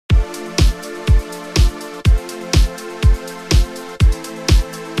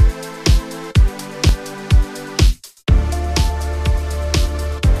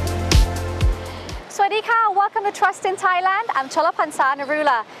for Trust in Thailand. I'm Cholapansa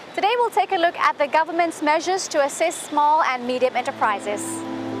Narula. Today we'll take a look at the government's measures to assist small and medium enterprises.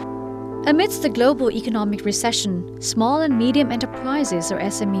 Amidst the global economic recession, small and medium enterprises or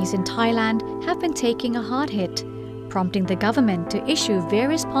SMEs in Thailand have been taking a hard hit, prompting the government to issue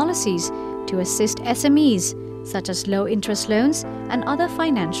various policies to assist SMEs, such as low-interest loans and other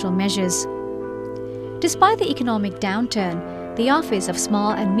financial measures. Despite the economic downturn, the Office of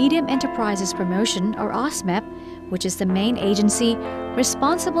Small and Medium Enterprises Promotion, or OSMEP, which is the main agency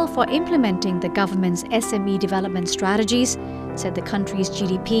responsible for implementing the government's SME development strategies, said the country's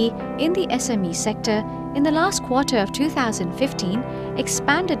GDP in the SME sector in the last quarter of 2015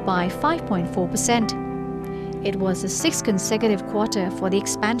 expanded by 5.4%. It was the sixth consecutive quarter for the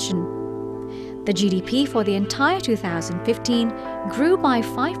expansion. The GDP for the entire 2015 grew by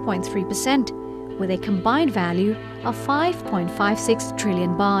 5.3%, with a combined value of 5.56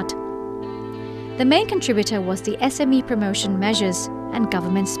 trillion baht. The main contributor was the SME promotion measures and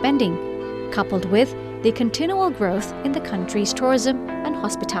government spending, coupled with the continual growth in the country's tourism and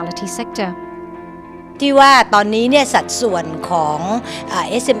hospitality sector. ที่ว่าตอนนี้เนี่ยสัดส่วนของ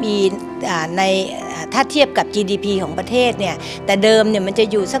SME ในถ้าเทียบกับ GDP ของประเทศเนี่ยแต่เดิมเนี่ยมันจะ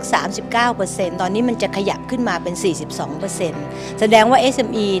อยู่สัก 39% ตอนนี้มันจะขยับขึ้นมาเป็น 42% แสดงว่า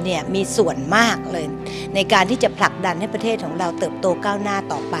SME เนี่ยมีส่วนมากเลยในการที่จะผลักดันให้ประเทศของเราเติบโตก้าวหน้า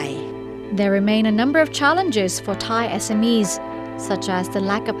ต่อไป There remain a number of challenges for Thai SMEs, such as the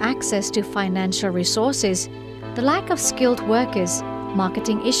lack of access to financial resources, the lack of skilled workers,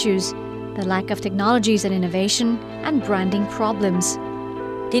 marketing issues, the lack of technologies and innovation, and branding problems.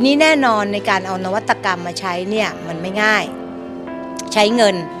 ทีนี้แน่นอนในการเอานวัตกรรมมาใช้เนี่ยมันไม่ง่ายใช้เงิ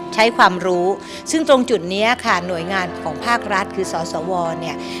นใช้ความรู้ซึ่งตรงจุดนี้ค่ะหน่วยงานของภาครัฐคือสสวเ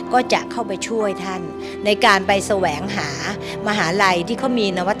นี่ยก็จะเข้าไปช่วยท่านในการไปแสวงหามหาลัยที่เขามี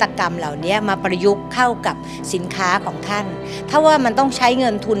นวัตกรรมเหล่านี้มาประยุกต์เข้ากับสินค้าของท่านถ้าว่ามันต้องใช้เงิ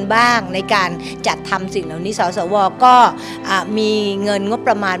นทุนบ้างในการจัดทำสิ่งเหล่านี้สสวก็มีเงินงบป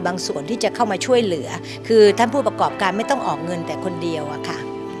ระมาณบางส่วนที่จะเข้ามาช่วยเหลือคือท่านผู้ประกอบการไม่ต้องออกเงินแต่คนเดียวอะค่ะ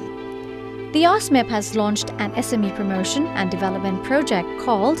The OSMEP has launched an SME promotion and development project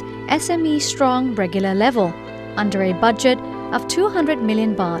called SME Strong Regular Level under a budget of 200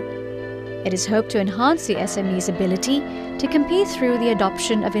 million baht. It is hoped to enhance the SME's ability to compete through the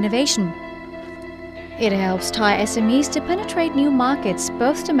adoption of innovation. It helps Thai SMEs to penetrate new markets,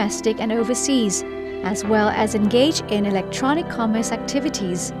 both domestic and overseas, as well as engage in electronic commerce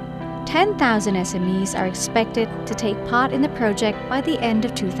activities. 10,000 SMEs are expected to take part in the project by the end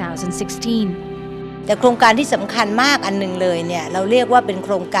of 2016. แต่โครงการที่สำคัญมากอันหนึ่งเลยเนี่ยเราเรียกว่าเป็นโค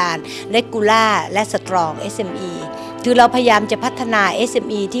รงการ Regular และ Strong SME คือเราพยายามจะพัฒนา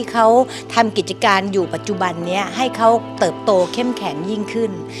SME ที่เขาทำกิจการอยู่ปัจจุบันนี้ให้เขาเติบโตเข้มแข็งยิ่งขึ้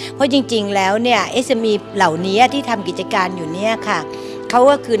นเพราะจริงๆแล้วเนี่ย SME เหล่านี้ที่ทำกิจการอยู่เนี่ยค่ะเขา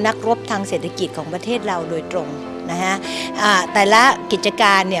ก็คือนักรบทางเศรษฐกิจของประเทศเราโดยตรงนะฮะแต่ละกิจก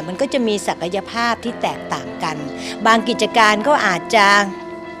ารเนี่ยมันก็จะมีศักยภาพที่แตกต่างกันบางกิจการก็อาจจะ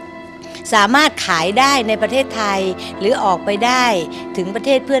สามารถขายได้ในประเทศไทยหรือออกไปได้ถึงประเท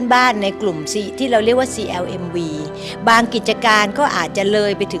ศเพื่อนบ้านในกลุ่มที่เราเรียกว่า CLMV บางกิจการก็อาจจะเล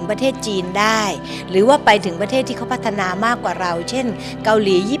ยไปถึงประเทศจีนได้หรือว่าไปถึงประเทศที่เขาพัฒนามากกว่าเราเช่นเกาห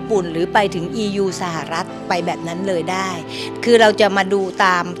ลีญี่ปุ่นหรือไปถึง EU สหรัฐไปแบบนั้นเลยได้คือเราจะมาดูต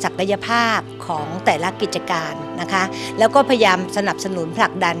ามศักยภาพของแต่ละกิจการนะคะแล้วก็พยายามสนับสนุนผลั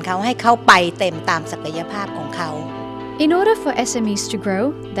กดันเขาให้เขาไปเต็มตามศักยภาพของเขา In order for SMEs to grow,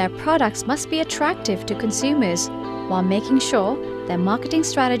 their products must be attractive to consumers while making sure their marketing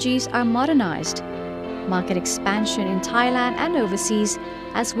strategies are modernized. Market expansion in Thailand and overseas,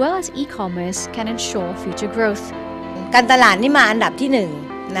 as well as e-commerce, can ensure future growth. การตลาดนี่มาอันดับที่หนึ่ง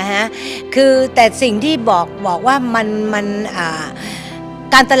นะฮะคือแต่สิ่งที่บอกว่ามัน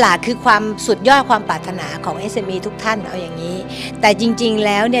การตลาดคือความสุดยอดความปรารถนาของ SME ทุกท่านเอาอย่างนี้แต่จริงๆแ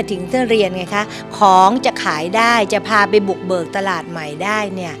ล้วเนี่ยถึงที่เรียนไงคะของจะขายได้จะพาไปบุกเบิกตลาดใหม่ได้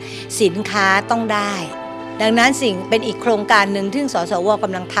เนี่ยสินค้าต้องได้ดังนั้นสิ่งเป็นอีกโครงการหนึ่งที่สสวก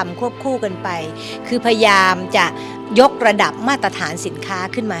ำลังทำควบคู่กันไปคือพยายามจะยกระดับมาตรฐานสินค้า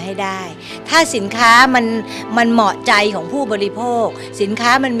ขึ้นมาให้ได้ถ้าสินค้ามันเหมาะใจของผู้บริโภคสินค้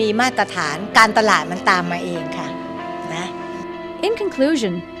ามันมีมาตรฐานการตลาดมันตามมาเองค่ะนะ In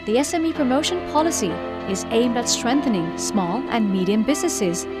conclusion, the SME promotion policy is aimed at strengthening small and medium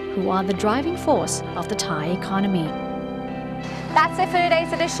businesses who are the driving force of the Thai economy. That's it for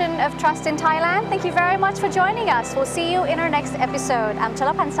today's edition of Trust in Thailand. Thank you very much for joining us. We'll see you in our next episode. I'm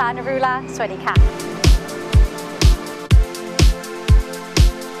Cholapansa Narula. Swadee ka.